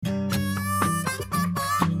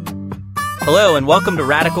Hello and welcome to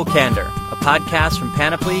Radical Candor, a podcast from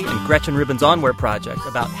Panoply and Gretchen Rubin's Onward Project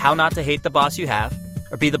about how not to hate the boss you have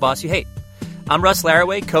or be the boss you hate. I'm Russ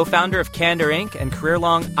Laraway, co-founder of Candor Inc. and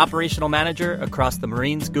career-long operational manager across the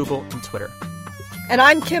Marines, Google, and Twitter. And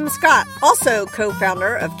I'm Kim Scott, also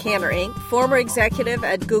co-founder of Candor Inc., former executive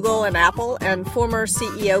at Google and Apple, and former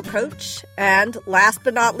CEO coach, and last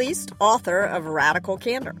but not least, author of Radical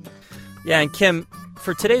Candor. Yeah, and Kim,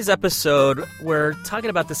 for today's episode, we're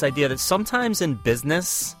talking about this idea that sometimes in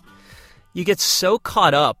business, you get so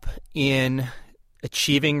caught up in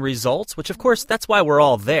achieving results, which of course, that's why we're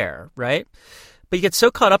all there, right? But you get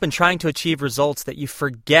so caught up in trying to achieve results that you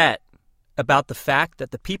forget about the fact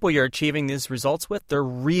that the people you're achieving these results with, they're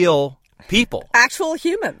real people. Actual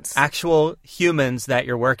humans. Actual humans that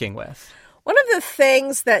you're working with. One of the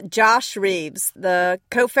things that Josh Reeves, the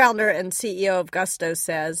co-founder and CEO of Gusto,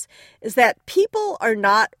 says is that people are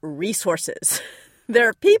not resources.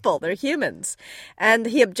 They're people. They're humans. And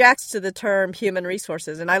he objects to the term human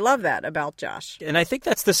resources. And I love that about Josh. And I think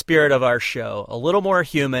that's the spirit of our show. A little more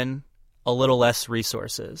human, a little less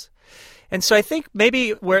resources. And so I think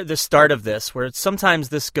maybe where the start of this, where sometimes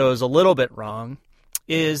this goes a little bit wrong,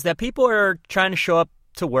 is that people are trying to show up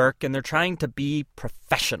to work and they're trying to be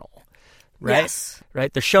professional. Right? Yes.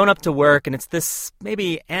 Right? They're showing up to work and it's this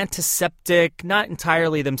maybe antiseptic, not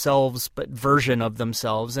entirely themselves, but version of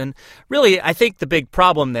themselves. And really, I think the big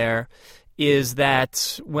problem there is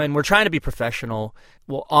that when we're trying to be professional,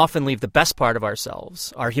 we'll often leave the best part of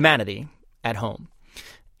ourselves, our humanity, at home.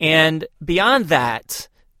 And beyond that,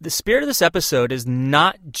 the spirit of this episode is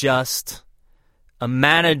not just a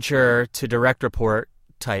manager to direct report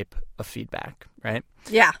type of feedback, right?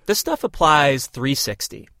 Yeah. This stuff applies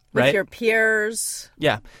 360. Right? With your peers.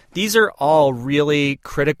 Yeah. These are all really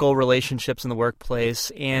critical relationships in the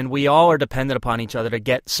workplace, and we all are dependent upon each other to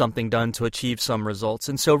get something done to achieve some results.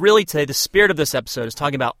 And so really today, the spirit of this episode is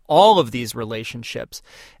talking about all of these relationships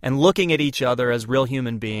and looking at each other as real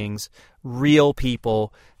human beings, real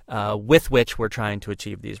people with which we're trying to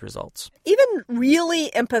achieve these results. Even really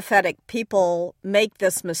empathetic people make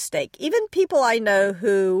this mistake. Even people I know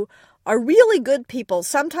who are really good people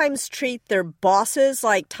sometimes treat their bosses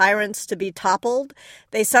like tyrants to be toppled.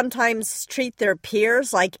 They sometimes treat their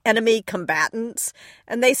peers like enemy combatants.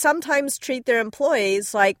 And they sometimes treat their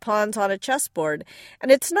employees like pawns on a chessboard. And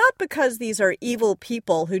it's not because these are evil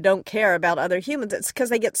people who don't care about other humans. It's because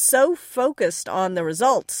they get so focused on the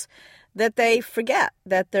results that they forget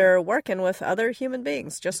that they're working with other human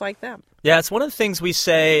beings just like them. Yeah, it's one of the things we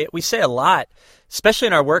say a lot, especially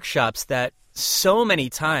in our workshops, that so many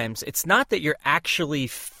times, it's not that you're actually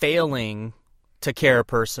failing to care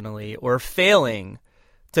personally or failing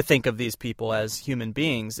to think of these people as human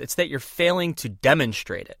beings. It's that you're failing to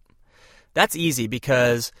demonstrate it. That's easy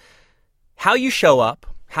because how you show up,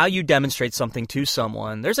 how you demonstrate something to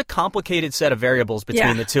someone, there's a complicated set of variables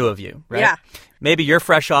between the two of you, right? Yeah. Maybe you're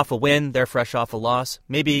fresh off a win, they're fresh off a loss.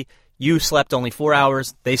 Maybe you slept only 4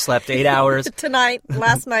 hours, they slept 8 hours.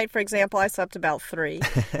 Last night, for example, I slept about 3.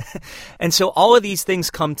 And so all of these things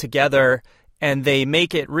come together and they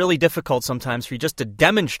make it really difficult sometimes for you just to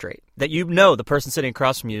demonstrate that you know the person sitting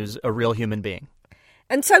across from you is a real human being.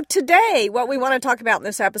 And so today, what we want to talk about in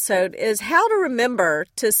this episode is how to remember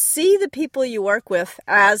to see the people you work with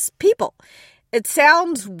as people. It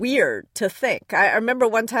sounds weird to think. I remember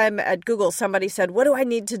one time at Google, somebody said, what do I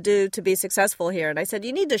need to do to be successful here? And I said,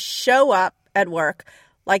 you need to show up at work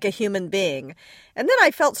like a human being. And then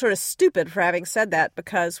I felt sort of stupid for having said that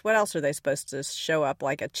because what else are they supposed to show up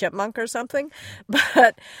like a chipmunk or something?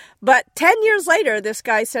 But 10 years later, this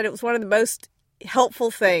guy said it was one of the most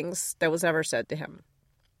helpful things that was ever said to him.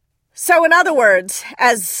 So in other words,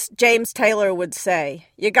 as James Taylor would say,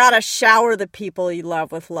 you gotta shower the people you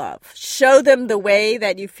love with love. Show them the way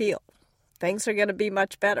that you feel. Things are gonna be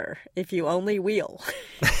much better if you only wheel.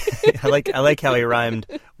 I like how he rhymed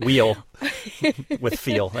wheel with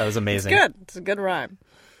feel. That was amazing. It's good. It's a good rhyme.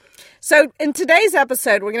 So in today's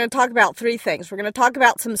episode, we're going to talk about 3 things. We're going to talk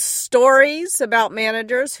about some stories about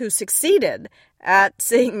managers who succeeded at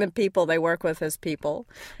seeing the people they work with as people.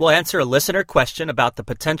 We'll answer a listener question about the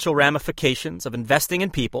potential ramifications of investing in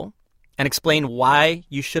people and explain why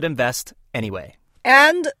you should invest anyway.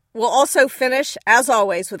 And we'll also finish, as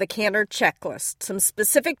always, with a Candor checklist, some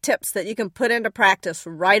specific tips that you can put into practice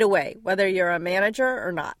right away, whether you're a manager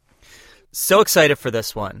or not. So excited for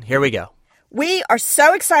this one. Here we go. We are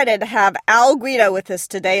so excited to have Al Guido with us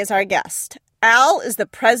today as our guest. Al is the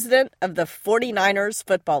president of the 49ers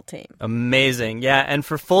football team. Amazing. Yeah, and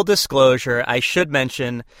for full disclosure, I should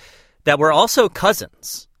mention that we're also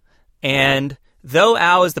cousins. And though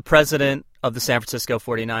Al is the president of the San Francisco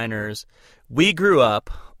 49ers, we grew up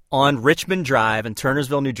on Richmond Drive in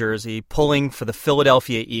Turnersville, New Jersey, pulling for the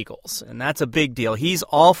Philadelphia Eagles. And that's a big deal. He's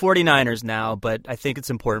all 49ers now, but I think it's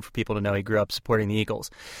important for people to know he grew up supporting the Eagles.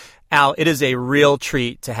 Al, it is a real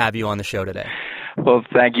treat to have you on the show today. Well,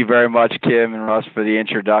 thank you very much, Kim and Russ, for the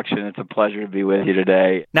introduction. It's a pleasure to be with you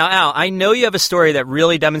today. Now, Al, I know you have a story that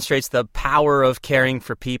really demonstrates the power of caring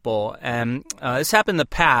for people. And this happened in the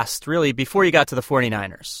past, really, before you got to the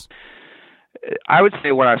 49ers. I would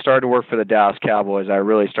say when I started to work for the Dallas Cowboys, I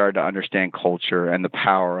really started to understand culture and the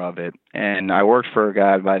power of it. And I worked for a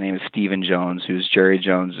guy by the name of Stephen Jones, who's Jerry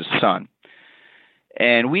Jones' son.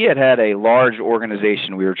 And we had a large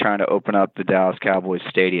organization. We were trying to open up the Dallas Cowboys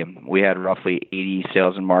Stadium. We had roughly 80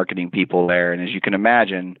 sales and marketing people there. And as you can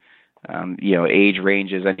imagine, age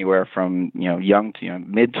ranges anywhere from, young to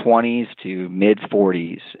mid-20s to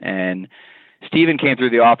mid-40s. And Stephen came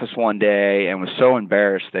through the office one day and was so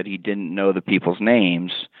embarrassed that he didn't know the people's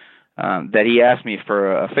names that he asked me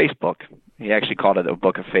for a face book. He actually called it a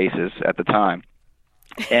book of faces at the time.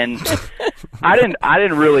 And I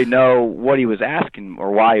didn't really know what he was asking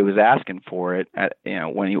or why he was asking for it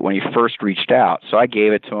when he first reached out. So I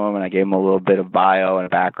gave it to him, and I gave him a little bit of bio and a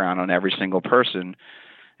background on every single person.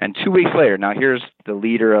 And 2 weeks later, now here's the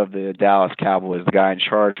leader of the Dallas Cowboys, the guy in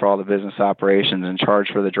charge for all the business operations, in charge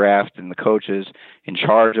for the draft and the coaches, in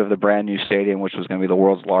charge of the brand new stadium, which was going to be the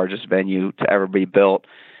world's largest venue to ever be built.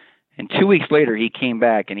 And 2 weeks later, he came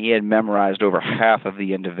back and he had memorized over half of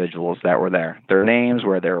the individuals that were there, their names,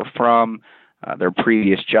 where they were from, their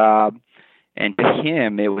previous job. And to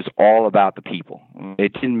him, it was all about the people.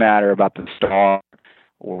 It didn't matter about the star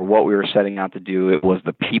or what we were setting out to do. It was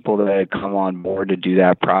the people that had come on board to do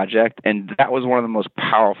that project. And that was one of the most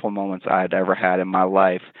powerful moments I had ever had in my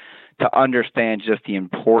life, to understand just the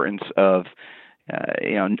importance of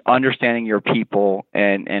understanding your people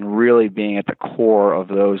and really being at the core of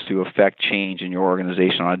those who affect change in your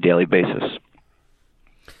organization on a daily basis.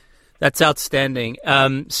 That's outstanding.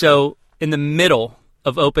 So in the middle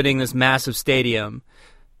of opening this massive stadium,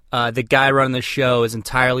 the guy running the show is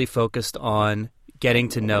entirely focused on getting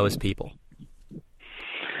to know his people.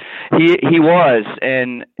 He was,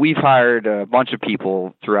 and we've hired a bunch of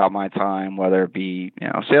people throughout my time, whether it be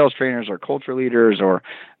sales trainers or culture leaders or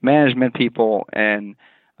management people. And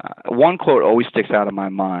one quote always sticks out of my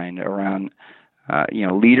mind around,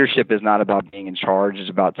 leadership is not about being in charge; it's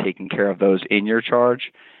about taking care of those in your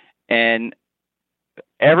charge. And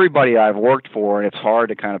everybody I've worked for, and it's hard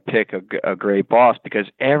to kind of pick a great boss because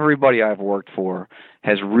everybody I've worked for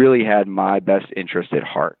has really had my best interest at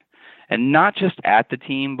heart. And not just at the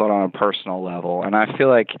team, but on a personal level. And I feel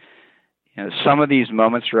like some of these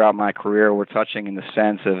moments throughout my career were touching in the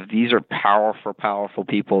sense of these are powerful, powerful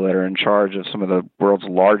people that are in charge of some of the world's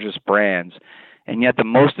largest brands. And yet the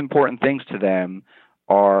most important things to them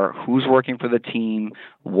are who's working for the team,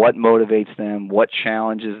 what motivates them, what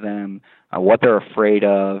challenges them, what they're afraid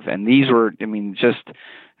of. And these were,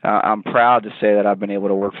 I'm proud to say that I've been able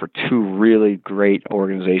to work for two really great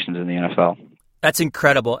organizations in the NFL. That's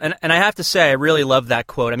incredible. And I have to say, I really love that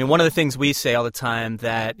quote. I mean, one of the things we say all the time,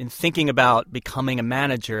 that in thinking about becoming a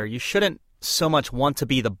manager, you shouldn't so much want to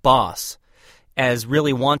be the boss as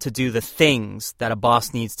really want to do the things that a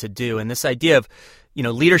boss needs to do. And this idea of,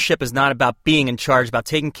 leadership is not about being in charge, about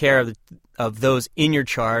taking care of those in your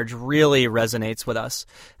charge really resonates with us.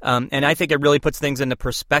 And I think it really puts things into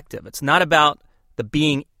perspective. It's not about the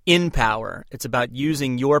being in power. It's about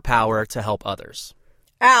using your power to help others.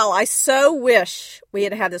 Al, I so wish we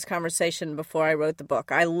had had this conversation before I wrote the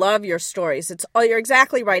book. I love your stories. You're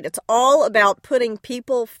exactly right. It's all about putting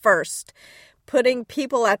people first, putting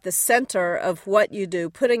people at the center of what you do,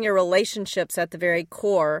 putting your relationships at the very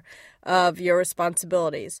core of your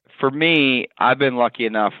responsibilities. For me, I've been lucky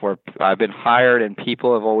enough where I've been hired and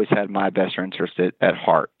people have always had my best interest at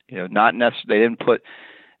heart. Not necessarily,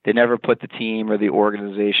 they never put the team or the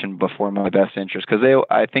organization before my best interest, because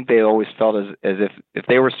I think they always felt as if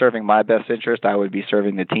they were serving my best interest, I would be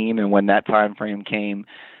serving the team. And when that time frame came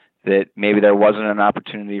that maybe there wasn't an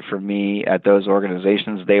opportunity for me at those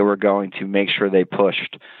organizations, they were going to make sure they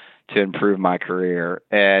pushed to improve my career.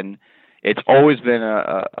 And it's always been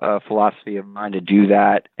a philosophy of mine to do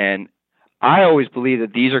that. And I always believe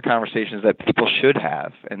that these are conversations that people should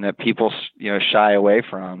have and that people shy away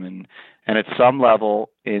from. And at some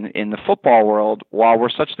level in the football world, while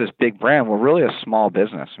we're such this big brand, we're really a small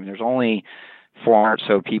business. I mean, there's only 400 or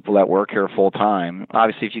so people that work here full time.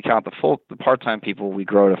 Obviously, if you count the part-time people, we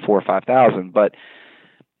grow to 4,000 or 5,000. But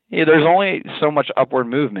there's only so much upward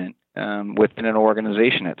movement within an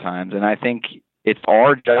organization at times. And I think it's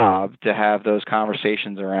our job to have those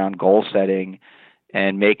conversations around goal setting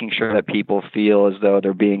and making sure that people feel as though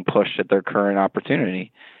they're being pushed at their current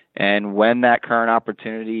opportunity. And when that current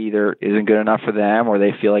opportunity either isn't good enough for them, or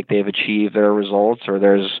they feel like they've achieved their results, or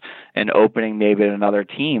there's an opening maybe at another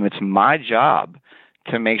team, it's my job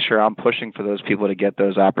to make sure I'm pushing for those people to get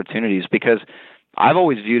those opportunities, because I've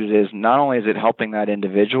always viewed it as not only is it helping that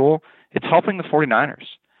individual, it's helping the 49ers.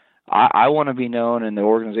 I want to be known, and the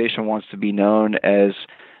organization wants to be known as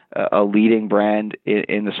a leading brand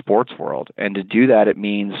in the sports world. And to do that, it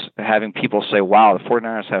means having people say, wow, the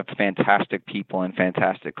 49ers have fantastic people and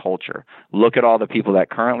fantastic culture. Look at all the people that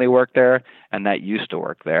currently work there and that used to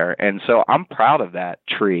work there. And so I'm proud of that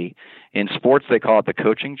tree. In sports, they call it the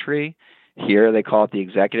coaching tree. Here, they call it the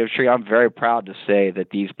executive tree. I'm very proud to say that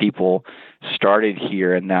these people started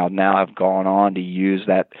here and now have gone on to use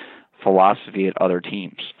that philosophy at other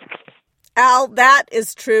teams. Al, that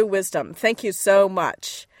is true wisdom. Thank you so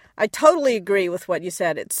much. I totally agree with what you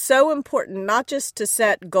said. It's so important not just to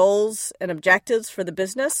set goals and objectives for the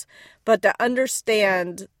business, but to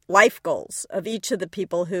understand life goals of each of the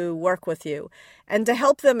people who work with you and to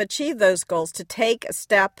help them achieve those goals, to take a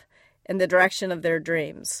step in the direction of their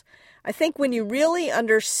dreams. I think when you really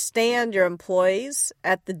understand your employees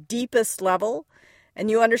at the deepest level and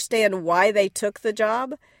you understand why they took the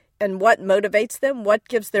job and what motivates them, what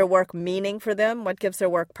gives their work meaning for them, what gives their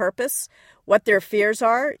work purpose, what their fears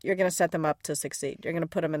are, you're going to set them up to succeed. You're going to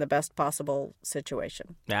put them in the best possible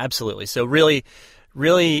situation. Absolutely. So really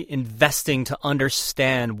investing to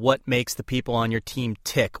understand what makes the people on your team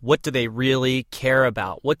tick. What do they really care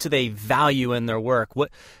about? What do they value in their work?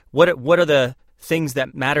 What are the things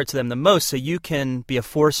that matter to them the most, so you can be a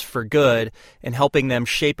force for good in helping them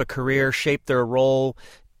shape a career, shape their role,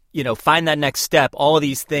 find that next step. All of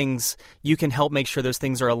these things, you can help make sure those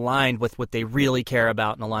things are aligned with what they really care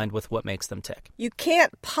about and aligned with what makes them tick. You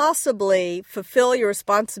can't possibly fulfill your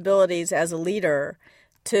responsibilities as a leader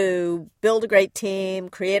to build a great team,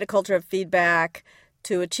 create a culture of feedback,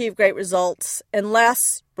 to achieve great results,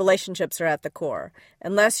 unless relationships are at the core,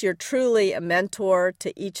 unless you're truly a mentor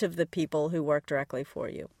to each of the people who work directly for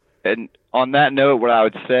you. And on that note, what I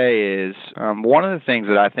would say is one of the things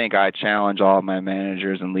that I think I challenge all of my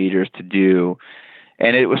managers and leaders to do,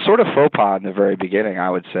 and it was sort of faux pas in the very beginning, I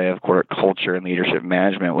would say, of course, culture and leadership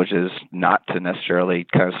management, which is not to necessarily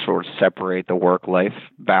kind of sort of separate the work-life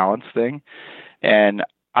balance thing. And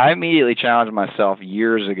I immediately challenged myself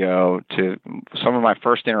years ago to some of my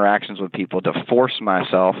first interactions with people to force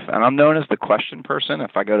myself, and I'm known as the question person.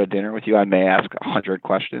 If I go to dinner with you, I may ask 100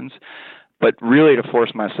 questions. But really to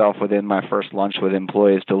force myself within my first lunch with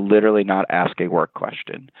employees to literally not ask a work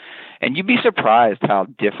question. And you'd be surprised how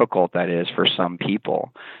difficult that is for some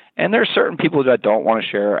people. And there are certain people that don't want to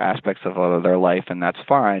share aspects of their life, and that's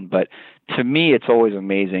fine. But to me, it's always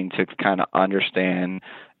amazing to kind of understand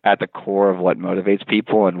at the core of what motivates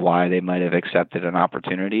people and why they might have accepted an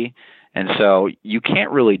opportunity. And so you can't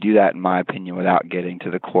really do that, in my opinion, without getting to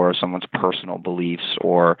the core of someone's personal beliefs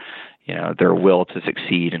or their will to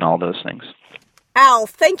succeed and all those things. Al,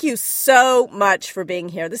 thank you so much for being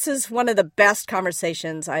here. This is one of the best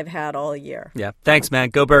conversations I've had all year. Yeah. Thanks, man.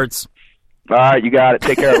 Go Birds. All right. You got it.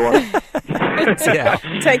 Take care, everyone. Yeah.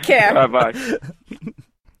 Take care. Bye-bye.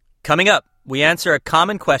 Coming up, we answer a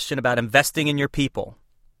common question about investing in your people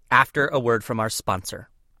after a word from our sponsor.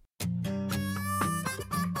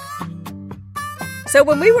 So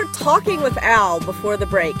when we were talking with Al before the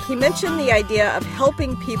break, he mentioned the idea of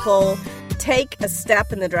helping people take a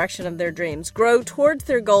step in the direction of their dreams, grow towards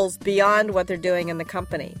their goals beyond what they're doing in the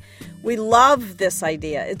company. We love this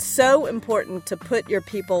idea. It's so important to put your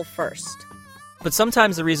people first. But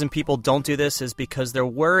sometimes the reason people don't do this is because they're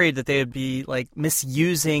worried that they would be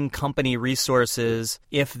misusing company resources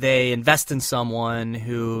if they invest in someone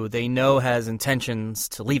who they know has intentions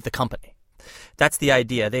to leave the company. That's the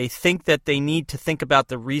idea. They think that they need to think about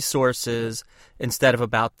the resources instead of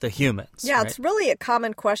about the humans. Yeah, right? It's really a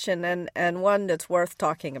common question and one that's worth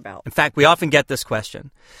talking about. In fact, we often get this question.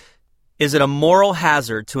 Is it a moral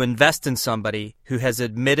hazard to invest in somebody who has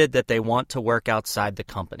admitted that they want to work outside the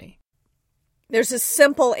company? There's a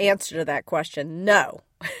simple answer to that question, no.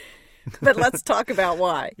 But let's talk about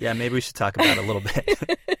why. Yeah, maybe we should talk about it a little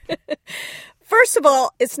bit. First of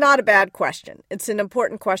all, it's not a bad question. It's an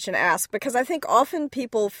important question to ask because I think often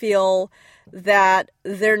people feel that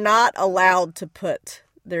they're not allowed to put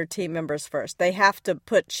their team members first. They have to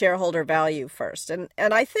put shareholder value first. And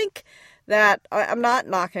I think that I'm not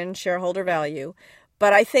knocking shareholder value,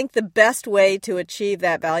 But I think the best way to achieve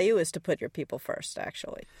that value is to put your people first,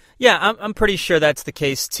 actually. Yeah, I'm pretty sure that's the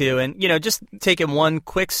case too. And, just taking one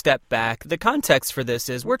quick step back, the context for this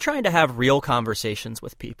is we're trying to have real conversations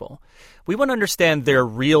with people. We want to understand their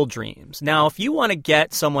real dreams. Now, if you want to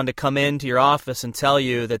get someone to come into your office and tell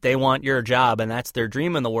you that they want your job and that's their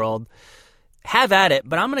dream in the world, have at it.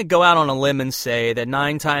 But I'm going to go out on a limb and say that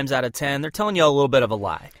 9 times out of 10, they're telling you a little bit of a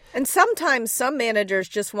lie. And sometimes some managers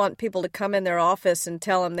just want people to come in their office and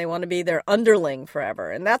tell them they want to be their underling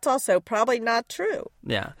forever. And that's also probably not true.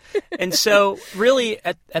 Yeah. And so really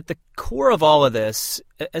at the core of all of this,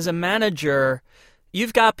 as a manager,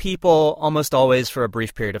 you've got people almost always for a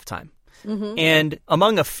brief period of time. Mm-hmm. And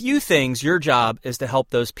among a few things, your job is to help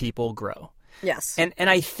those people grow. Yes. And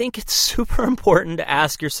I think it's super important to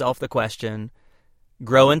ask yourself the question,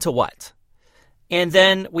 grow into what? And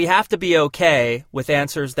then we have to be okay with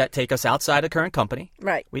answers that take us outside the current company.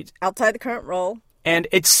 Right. Outside the current role. And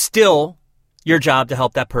it's still your job to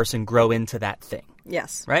help that person grow into that thing.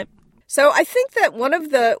 Yes. Right? So I think that one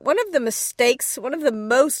of the mistakes, one of the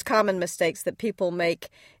most common mistakes that people make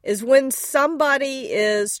is when somebody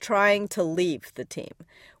is trying to leave the team.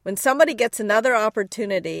 When somebody gets another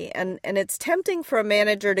opportunity and it's tempting for a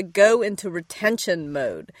manager to go into retention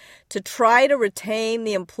mode, to try to retain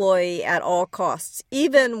the employee at all costs,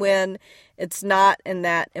 even when it's not in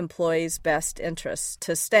that employee's best interest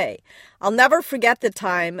to stay. I'll never forget the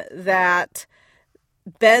time that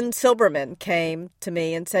Ben Silberman came to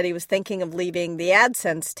me and said he was thinking of leaving the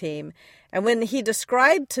AdSense team. And when he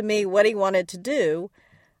described to me what he wanted to do,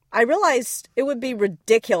 I realized it would be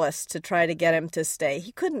ridiculous to try to get him to stay.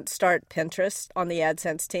 He couldn't start Pinterest on the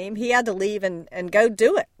AdSense team. He had to leave and go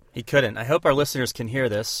do it. He couldn't. I hope our listeners can hear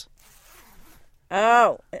this.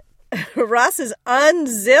 Oh, Russ has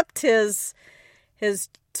unzipped his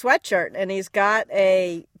sweatshirt and he's got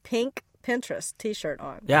a pink Pinterest t-shirt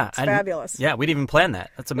on. Yeah. It's fabulous. Yeah, we didn't even plan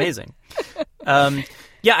that. That's amazing.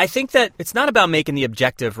 Yeah, I think that it's not about making the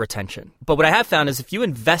objective retention. But what I have found is if you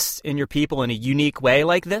invest in your people in a unique way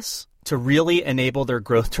like this to really enable their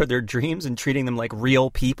growth toward their dreams and treating them like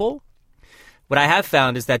real people, what I have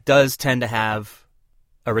found is that does tend to have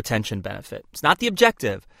a retention benefit. It's not the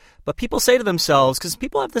objective, but people say to themselves, because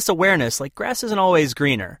people have this awareness, like grass isn't always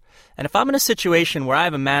greener. And if I'm in a situation where I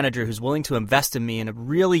have a manager who's willing to invest in me in a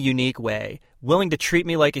really unique way, willing to treat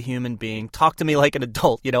me like a human being, talk to me like an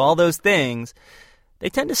adult, all those things, they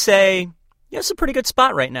tend to say, yeah, it's a pretty good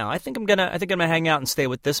spot right now. I think I'm gonna hang out and stay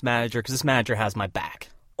with this manager because this manager has my back.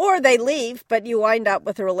 Or they leave, but you wind up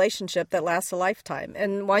with a relationship that lasts a lifetime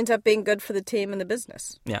and winds up being good for the team and the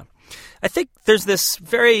business. Yeah. I think there's this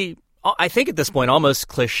I think at this point, almost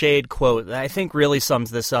cliched quote that I think really sums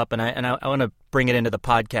this up, and I want to bring it into the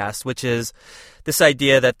podcast, which is this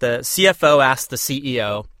idea that the CFO asks the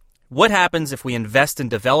CEO, what happens if we invest in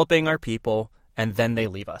developing our people and then they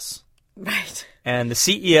leave us? Right. And the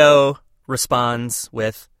CEO responds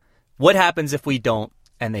with, what happens if we don't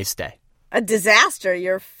and they stay? A disaster.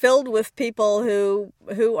 You're filled with people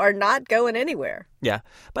who are not going anywhere. Yeah.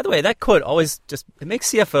 By the way, that quote always it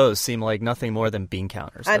makes CFOs seem like nothing more than bean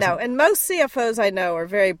counters. I know. And most CFOs I know are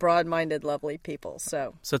very broad-minded, lovely people.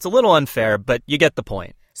 So it's a little unfair, but you get the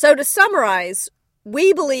point. So to summarize,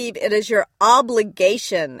 we believe it is your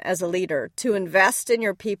obligation as a leader to invest in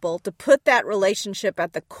your people, to put that relationship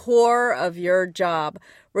at the core of your job,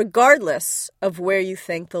 regardless of where you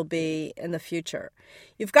think they'll be in the future.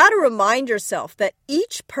 You've got to remind yourself that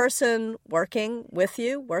each person working with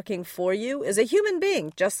you, working for you, is a human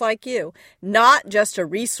being just like you, not just a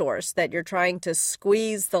resource that you're trying to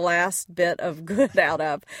squeeze the last bit of good out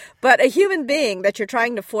of, but a human being that you're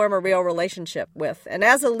trying to form a real relationship with. And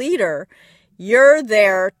as a leader, you're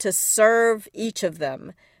there to serve each of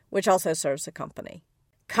them, which also serves the company.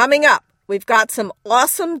 Coming up, we've got some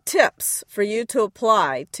awesome tips for you to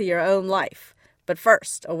apply to your own life. But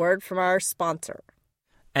first, a word from our sponsor.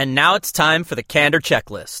 And now it's time for the candor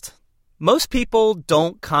checklist. Most people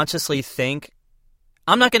don't consciously think,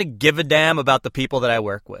 I'm not going to give a damn about the people that I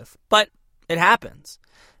work with. But it happens.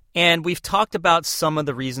 And we've talked about some of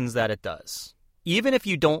the reasons that it does. Even if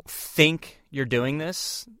you don't think you're doing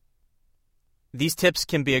this, these tips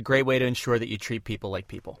can be a great way to ensure that you treat people like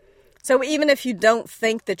people. So even if you don't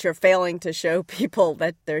think that you're failing to show people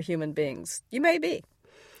that they're human beings, you may be.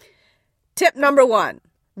 Tip number 1,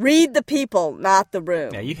 read the people, not the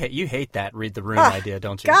room. Yeah, you hate that read the room idea,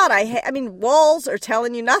 don't you? God, I mean, walls are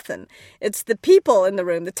telling you nothing. It's the people in the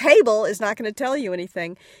room. The table is not going to tell you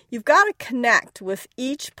anything. You've got to connect with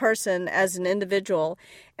each person as an individual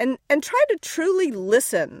and try to truly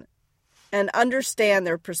listen and understand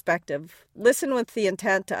their perspective. Listen with the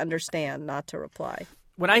intent to understand, not to reply.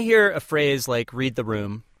 when I hear a phrase like read the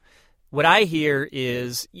room, what I hear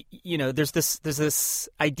is, there's this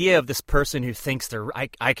idea of this person who thinks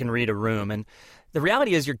I can read a room. And the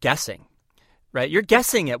reality is you're guessing, right? You're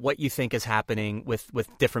guessing at what you think is happening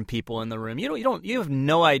with different people in the room. You have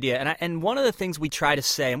no idea. And one of the things we try to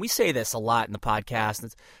say, and we say this a lot in the podcast,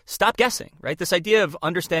 is stop guessing, right? This idea of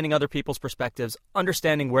understanding other people's perspectives,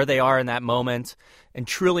 understanding where they are in that moment, and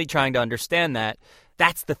truly trying to understand that.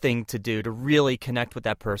 That's the thing to do, to really connect with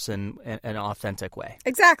that person in an authentic way.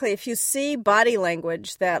 Exactly. If you see body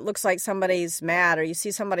language that looks like somebody's mad, or you see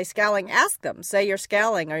somebody scowling, ask them. Say you're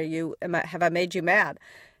scowling. Have I made you mad?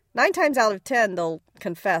 9 times out of 10, they'll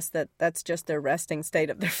confess that that's just their resting state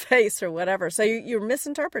of their face or whatever. So you're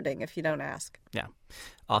misinterpreting if you don't ask. Yeah.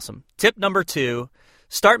 Awesome. Tip number 2,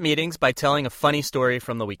 start meetings by telling a funny story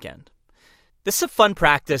from the weekend. This is a fun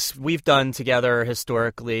practice we've done together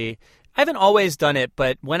historically. I haven't always done it,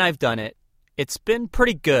 but when I've done it, it's been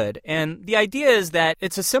pretty good. And the idea is that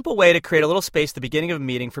it's a simple way to create a little space at the beginning of a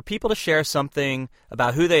meeting for people to share something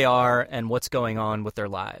about who they are and what's going on with their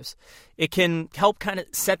lives. It can help kind of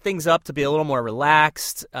set things up to be a little more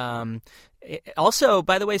relaxed. Also,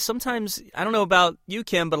 by the way, sometimes, I don't know about you,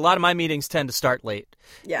 Kim, but a lot of my meetings tend to start late.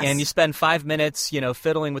 Yes. And you spend 5 minutes,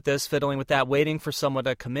 fiddling with this, fiddling with that, waiting for someone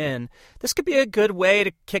to come in. This could be a good way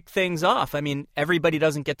to kick things off. I mean, everybody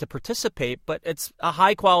doesn't get to participate, but it's a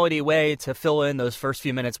high-quality way to fill in those first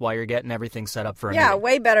few minutes while you're getting everything set up for a meeting. Yeah,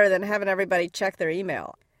 way better than having everybody check their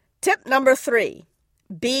email. Tip number 3,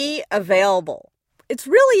 be available. It's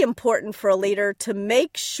really important for a leader to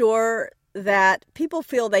make sure that people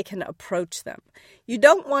feel they can approach them. You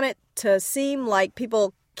don't want it to seem like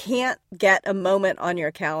people can't get a moment on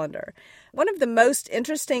your calendar. One of the most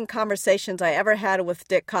interesting conversations I ever had with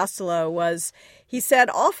Dick Costello was, he said,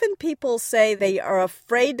 often people say they are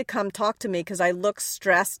afraid to come talk to me because I look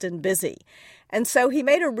stressed and busy. And so he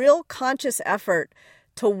made a real conscious effort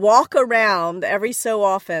to walk around every so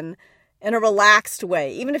often in a relaxed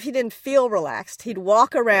way. Even if he didn't feel relaxed, he'd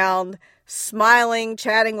walk around smiling,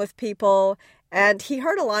 chatting with people, and he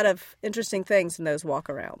heard a lot of interesting things in those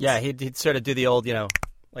walk-arounds. Yeah, he'd sort of do the old,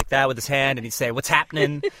 like that with his hand, and he'd say, what's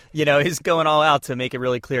happening? He's going all out to make it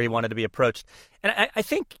really clear he wanted to be approached. And I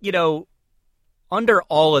think, under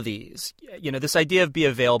all of these, this idea of be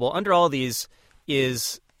available, under all of these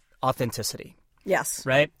is authenticity. Yes.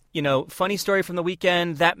 Right? Funny story from the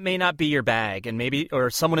weekend, that may not be your bag, and or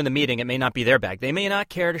someone in the meeting, it may not be their bag. They may not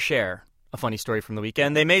care to share a funny story from the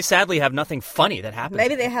weekend. They may sadly have nothing funny that happened.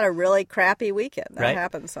 Maybe they had a really crappy weekend. That right?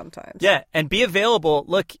 happens sometimes. Yeah, and be available.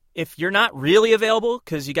 Look, if you're not really available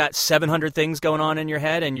because you got 700 things going on in your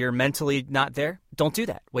head and you're mentally not there, don't do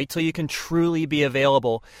that. Wait till you can truly be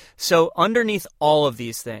available. So underneath all of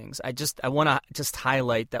these things, I want to just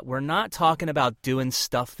highlight that we're not talking about doing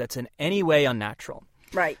stuff that's in any way unnatural.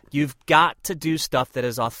 Right. You've got to do stuff that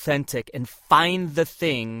is authentic and find the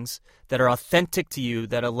things that are authentic to you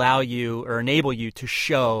that allow you or enable you to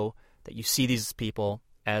show that you see these people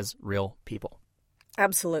as real people.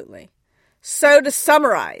 Absolutely. So to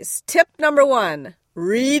summarize, tip number 1,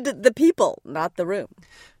 read the people, not the room.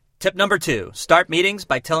 Tip number 2, start meetings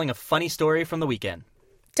by telling a funny story from the weekend.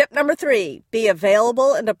 Tip number 3, be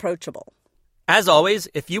available and approachable. As always,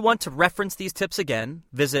 if you want to reference these tips again,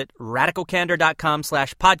 visit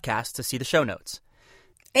radicalcandor.com/podcast to see the show notes.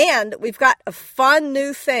 And we've got a fun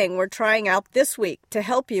new thing we're trying out this week to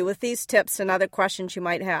help you with these tips and other questions you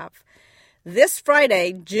might have. This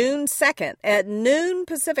Friday, June 2nd, at noon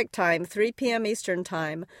Pacific Time, 3 p.m. Eastern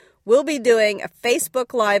Time, we'll be doing a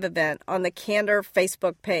Facebook Live event on the Candor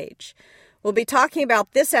Facebook page. We'll be talking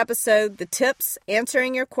about this episode, the tips,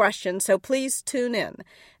 answering your questions, so please tune in.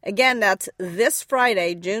 Again, that's this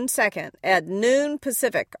Friday, June 2nd, at noon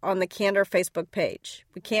Pacific on the Candor Facebook page.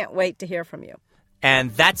 We can't wait to hear from you.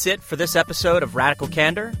 And that's it for this episode of Radical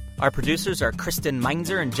Candor. Our producers are Kristen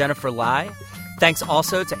Meinzer and Jennifer Lai. Thanks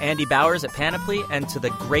also to Andy Bowers at Panoply and to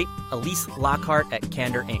the great Elise Lockhart at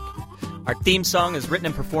Candor Inc. Our theme song is written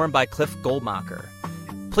and performed by Cliff Goldmacher.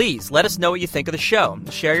 Please let us know what you think of the show.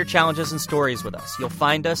 Share your challenges and stories with us. You'll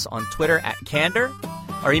find us on Twitter at Candor.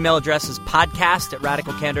 Our email address is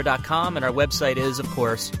podcast@radicalcandor.com, and our website is, of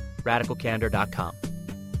course, radicalcandor.com.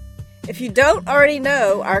 If you don't already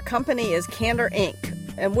know, our company is Candor Inc.,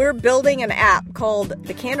 and we're building an app called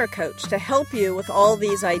the Candor Coach to help you with all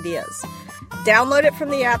these ideas. Download it from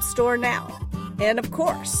the App Store now. And of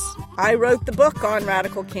course, I wrote the book on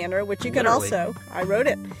Radical Candor, which you can Literally. I wrote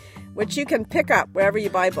it, which you can pick up wherever you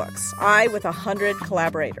buy books. I with 100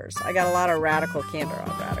 collaborators. I got a lot of radical candor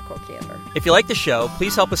on Radical Candor. If you like the show,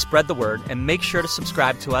 please help us spread the word and make sure to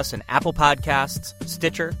subscribe to us in Apple Podcasts,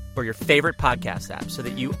 Stitcher, or your favorite podcast app so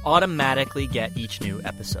that you automatically get each new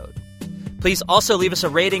episode. Please also leave us a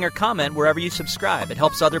rating or comment wherever you subscribe. It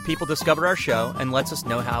helps other people discover our show and lets us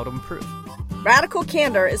know how to improve. Radical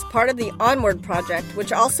Candor is part of the Onward Project,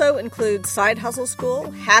 which also includes Side Hustle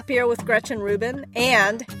School, Happier with Gretchen Rubin,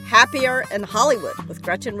 and Happier in Hollywood with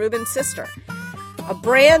Gretchen Rubin's sister. A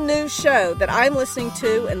brand new show that I'm listening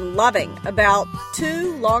to and loving about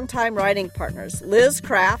two longtime writing partners, Liz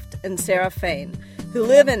Craft and Sarah Fain, who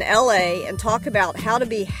live in LA and talk about how to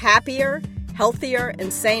be happier, healthier,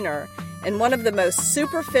 and saner in one of the most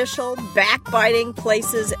superficial, backbiting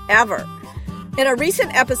places ever. In a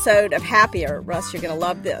recent episode of Happier, Russ, you're going to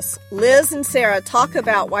love this, Liz and Sarah talk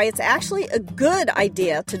about why it's actually a good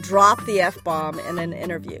idea to drop the F-bomb in an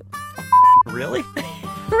interview. Really?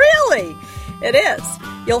 Really? It is.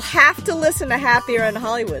 You'll have to listen to Happier in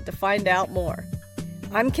Hollywood to find out more.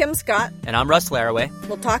 I'm Kim Scott. And I'm Russ Laraway.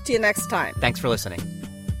 We'll talk to you next time. Thanks for listening.